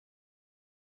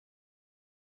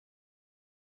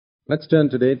Let's turn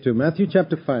today to Matthew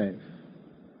chapter 5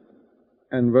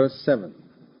 and verse 7.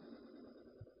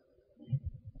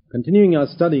 Continuing our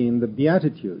study in the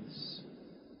Beatitudes,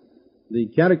 the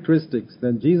characteristics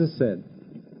that Jesus said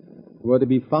were to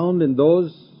be found in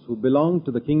those who belonged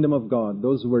to the kingdom of God,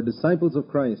 those who were disciples of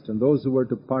Christ, and those who were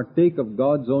to partake of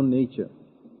God's own nature.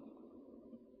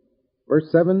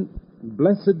 Verse 7,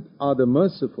 "Blessed are the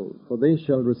merciful, for they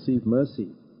shall receive mercy."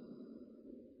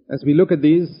 As we look at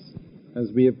these, as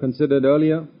we have considered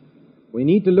earlier, we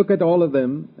need to look at all of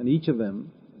them and each of them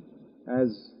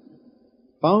as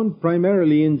found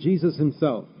primarily in Jesus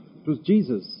himself. It was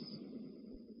Jesus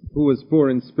who was poor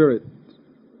in spirit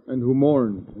and who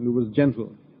mourned and who was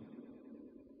gentle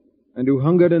and who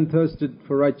hungered and thirsted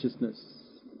for righteousness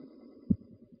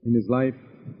in his life.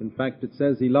 In fact, it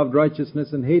says he loved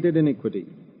righteousness and hated iniquity,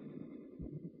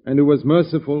 and who was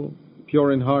merciful,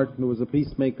 pure in heart, and who was a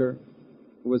peacemaker,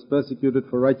 who was persecuted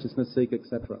for righteousness' sake,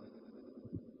 etc.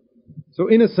 So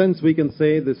in a sense we can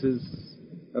say this is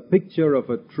a picture of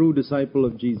a true disciple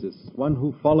of Jesus, one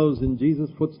who follows in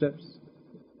Jesus' footsteps,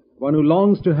 one who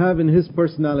longs to have in his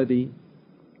personality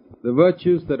the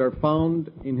virtues that are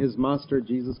found in his Master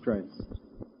Jesus Christ.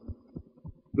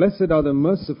 Blessed are the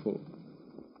merciful,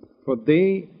 for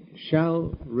they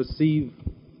shall receive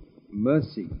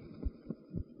mercy.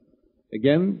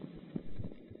 Again,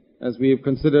 as we have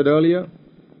considered earlier,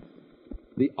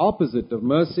 the opposite of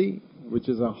mercy, which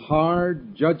is a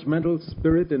hard, judgmental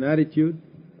spirit and attitude,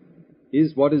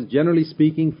 is what is generally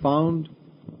speaking found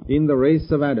in the race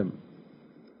of Adam.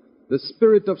 The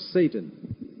spirit of Satan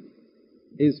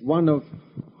is one of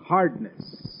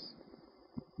hardness,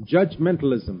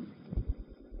 judgmentalism,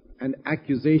 and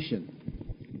accusation.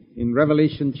 In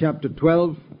Revelation chapter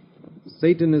 12,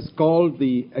 Satan is called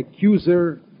the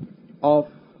accuser of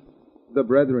the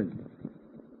brethren.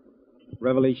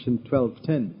 Revelation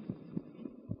 12:10.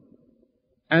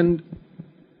 And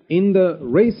in the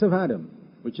race of Adam,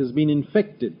 which has been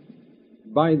infected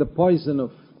by the poison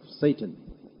of Satan,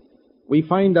 we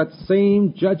find that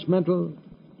same judgmental,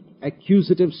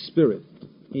 accusative spirit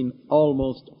in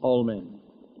almost all men,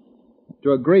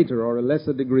 to a greater or a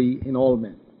lesser degree in all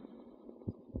men.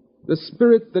 The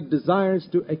spirit that desires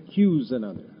to accuse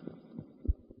another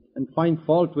and find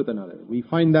fault with another. We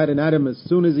find that in Adam as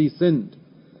soon as he sinned,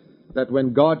 that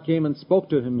when God came and spoke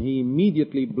to him, he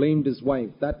immediately blamed his wife.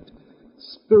 That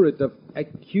spirit of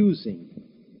accusing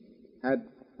had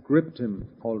gripped him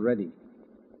already.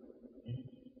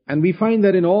 And we find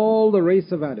that in all the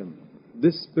race of Adam,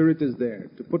 this spirit is there,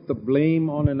 to put the blame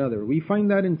on another. We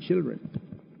find that in children.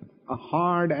 A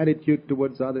hard attitude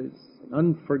towards others, an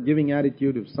unforgiving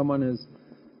attitude if someone has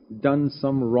done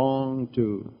some wrong,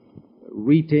 to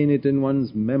retain it in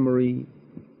one's memory,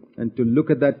 and to look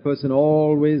at that person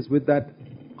always with that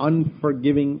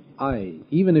unforgiving eye,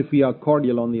 even if we are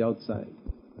cordial on the outside.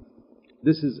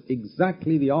 This is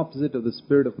exactly the opposite of the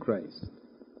Spirit of Christ.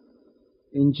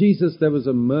 In Jesus there was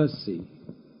a mercy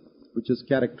which is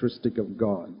characteristic of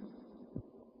God.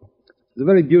 It's a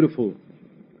very beautiful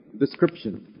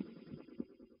description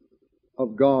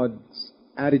of God's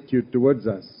attitude towards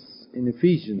us in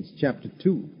Ephesians chapter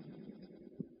 2.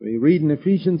 We read in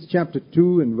Ephesians chapter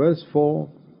 2 and verse 4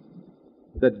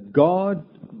 that God,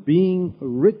 being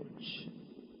rich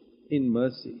in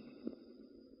mercy.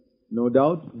 No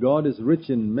doubt God is rich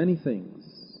in many things,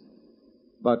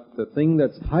 but the thing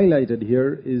that's highlighted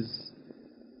here is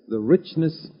the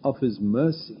richness of his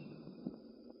mercy.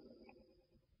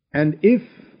 And if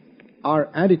our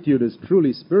attitude is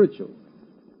truly spiritual,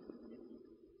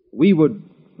 we would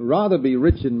rather be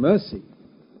rich in mercy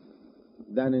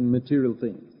than in material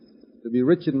things. To be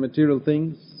rich in material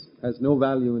things has no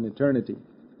value in eternity.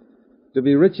 To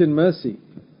be rich in mercy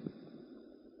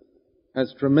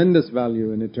has tremendous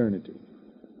value in eternity.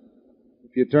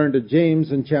 If you turn to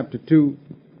James in chapter 2,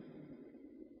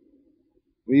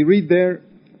 we read there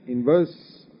in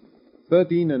verse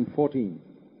 13 and 14.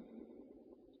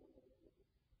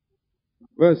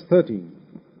 Verse 13.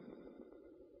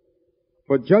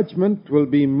 "For judgment will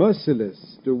be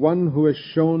merciless to one who has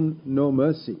shown no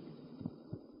mercy."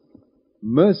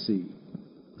 Mercy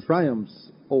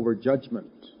triumphs over judgment.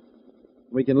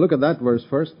 We can look at that verse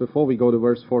first before we go to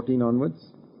verse 14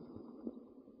 onwards.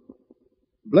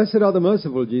 Blessed are the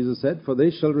merciful, Jesus said, for they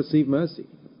shall receive mercy.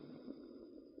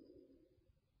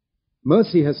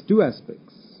 Mercy has two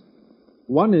aspects.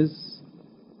 One is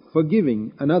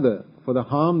forgiving another for the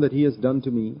harm that he has done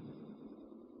to me.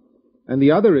 And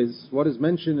the other is what is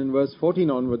mentioned in verse 14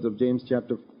 onwards of James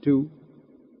chapter 2,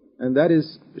 and that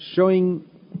is showing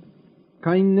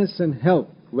kindness and help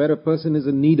where a person is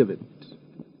in need of it.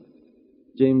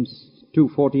 James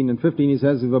 2:14 and 15, he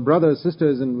says, if a brother or sister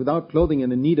is without clothing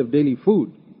and in need of daily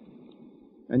food,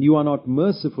 and you are not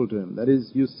merciful to him, that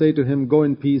is, you say to him, go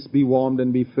in peace, be warmed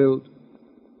and be filled.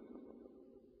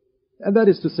 And that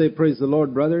is to say, praise the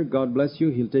Lord, brother, God bless you,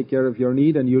 he'll take care of your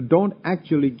need, and you don't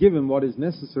actually give him what is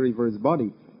necessary for his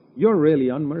body, you're really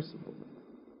unmerciful.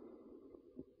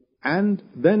 And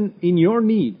then in your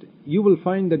need, you will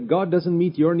find that God doesn't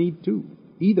meet your need too,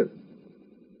 either.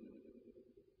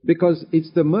 Because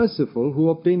it's the merciful who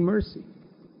obtain mercy.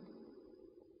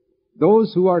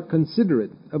 Those who are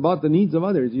considerate about the needs of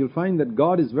others, you'll find that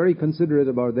God is very considerate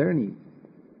about their need.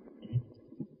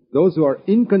 Those who are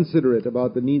inconsiderate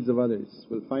about the needs of others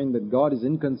will find that God is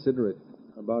inconsiderate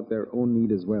about their own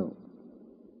need as well.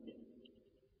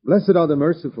 Blessed are the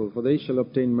merciful, for they shall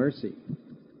obtain mercy.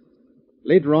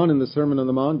 Later on in the Sermon on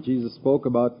the Mount, Jesus spoke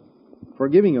about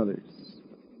forgiving others.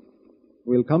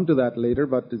 We'll come to that later,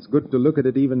 but it's good to look at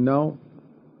it even now.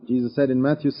 Jesus said in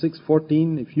Matthew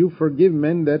 6:14, if you forgive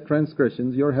men their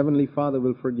transgressions, your heavenly Father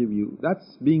will forgive you.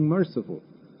 That's being merciful,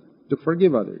 to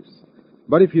forgive others.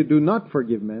 But if you do not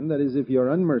forgive men, that is, if you're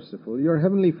unmerciful, your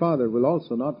heavenly Father will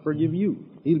also not forgive you.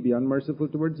 He'll be unmerciful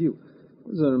towards you.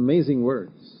 Those are amazing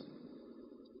words.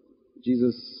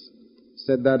 Jesus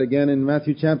said that again in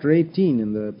Matthew chapter 18,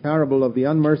 in the parable of the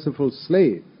unmerciful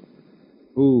slave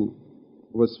who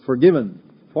was forgiven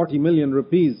 40 million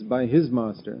rupees by his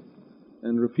master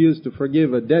and refused to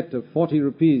forgive a debt of 40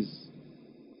 rupees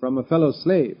from a fellow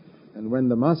slave. And when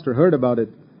the master heard about it,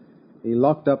 he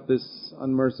locked up this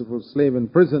unmerciful slave in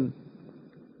prison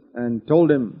and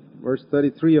told him, verse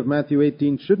 33 of Matthew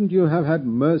 18, shouldn't you have had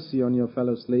mercy on your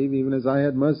fellow slave, even as I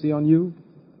had mercy on you?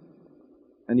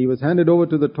 And he was handed over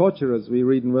to the torturers, we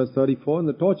read in verse 34, and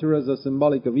the torturers are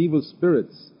symbolic of evil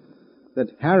spirits that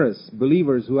harass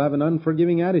believers who have an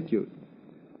unforgiving attitude.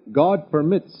 God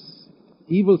permits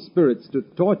evil spirits to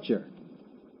torture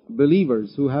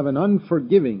believers who have an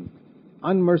unforgiving,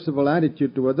 unmerciful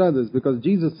attitude towards others, because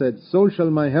Jesus said, so shall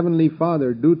my heavenly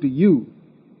Father do to you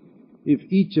if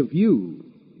each of you,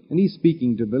 and he's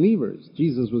speaking to believers.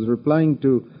 Jesus was replying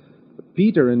to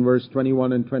Peter in verse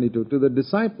 21 and 22, to the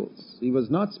disciples. He was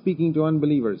not speaking to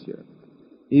unbelievers here.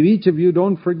 If each of you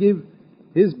don't forgive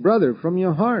his brother from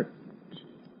your heart,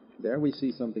 there we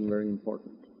see something very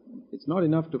important. It's not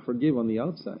enough to forgive on the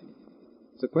outside.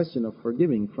 It's a question of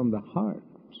forgiving from the heart,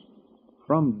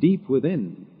 from deep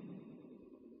within,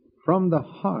 from the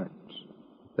heart.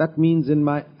 That means in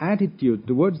my attitude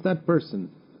towards that person,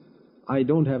 I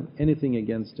don't have anything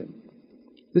against him.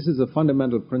 This is a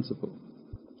fundamental principle.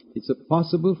 It's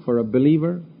possible for a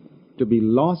believer to be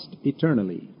lost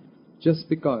eternally just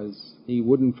because he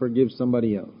wouldn't forgive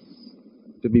somebody else.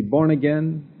 To be born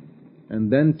again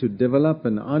and then to develop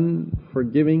an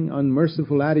unforgiving,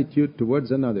 unmerciful attitude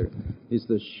towards another is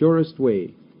the surest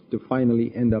way to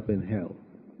finally end up in hell.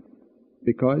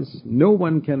 Because no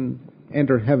one can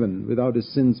enter heaven without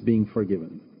his sins being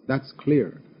forgiven. That's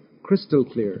clear, crystal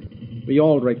clear. We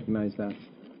all recognize that.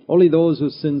 Only those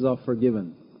whose sins are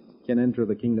forgiven can enter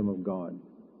the kingdom of God.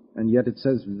 And yet it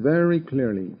says very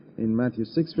clearly in Matthew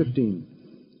 6:15,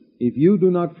 if you do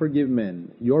not forgive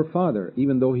men, your Father,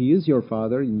 even though he is your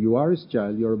Father, and you are his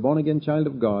child, you're a born-again child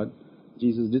of God,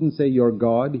 Jesus didn't say your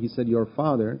God, he said your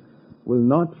Father, will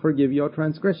not forgive your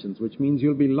transgressions, which means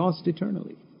you'll be lost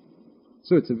eternally.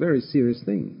 So it's a very serious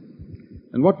thing.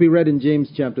 And what we read in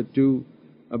James chapter 2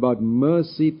 about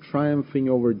mercy triumphing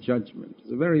over judgment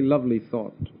is a very lovely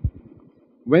thought.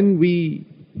 When we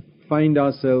find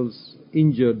ourselves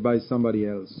injured by somebody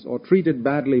else or treated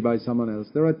badly by someone else,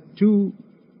 there are two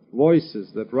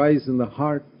voices that rise in the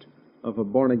heart of a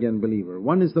born-again believer.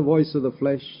 One is the voice of the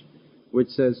flesh, which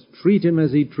says, treat him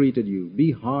as he treated you.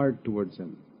 Be hard towards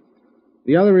him.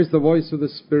 The other is the voice of the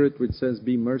Spirit, which says,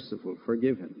 be merciful.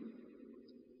 Forgive him.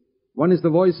 One is the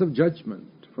voice of judgment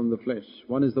from the flesh.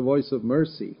 One is the voice of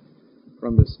mercy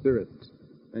from the Spirit.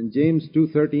 And James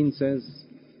 2:13 says,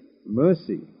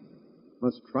 mercy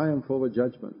must triumph over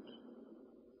judgment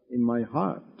in my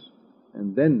heart,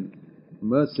 and then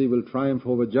mercy will triumph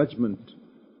over judgment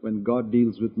when God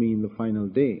deals with me in the final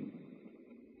day.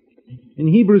 In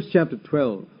Hebrews chapter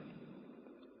 12,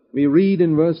 we read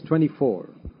in verse 24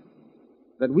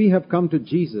 that we have come to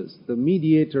Jesus, the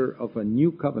mediator of a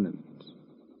new covenant,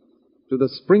 to the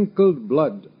sprinkled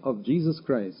blood of Jesus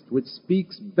Christ, which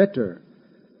speaks better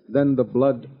than the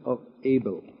blood of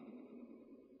Abel.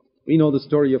 We know the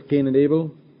story of Cain and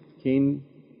Abel. Cain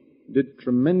did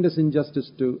tremendous injustice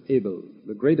to Abel,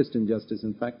 the greatest injustice,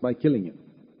 in fact, by killing him.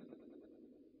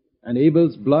 And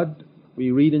Abel's blood, we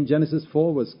read in Genesis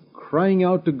 4, was crying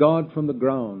out to God from the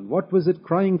ground. What was it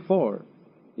crying for?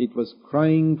 It was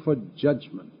crying for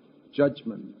judgment.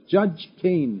 judgment. Judge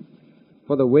Cain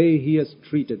for the way he has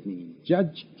treated me.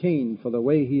 Judge Cain for the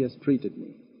way he has treated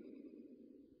me.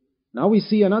 Now we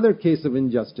see another case of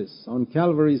injustice on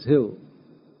Calvary's Hill,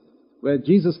 where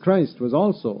Jesus Christ was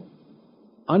also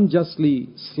unjustly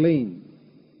slain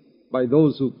by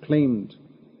those who claimed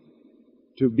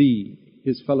to be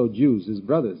his fellow Jews, his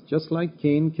brothers, just like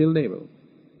Cain killed Abel.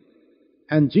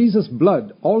 And Jesus'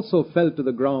 blood also fell to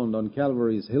the ground on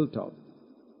Calvary's hilltop.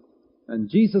 And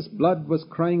Jesus' blood was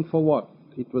crying for what?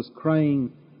 It was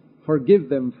crying, "Forgive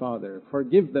them, Father,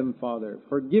 forgive them, Father,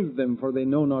 forgive them, for they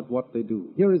know not what they do."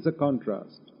 Here is a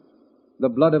contrast. The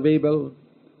blood of Abel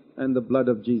and the blood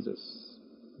of Jesus.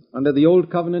 Under the Old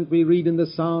Covenant, we read in the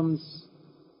Psalms,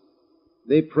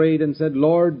 they prayed and said,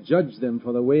 "Lord, judge them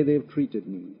for the way they've treated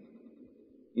me."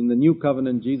 In the New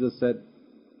Covenant, Jesus said,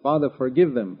 "Father,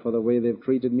 forgive them for the way they've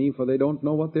treated me, for they don't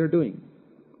know what they're doing."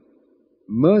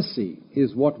 Mercy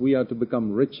is what we are to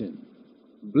become rich in.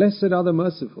 Blessed are the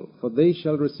merciful, for they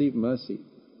shall receive mercy.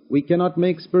 We cannot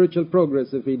make spiritual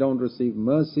progress if we don't receive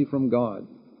mercy from God.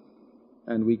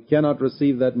 And we cannot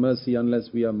receive that mercy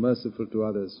unless we are merciful to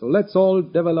others. So let's all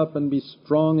develop and be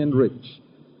strong and rich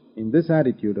in this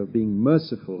attitude of being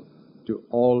merciful to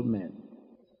all men.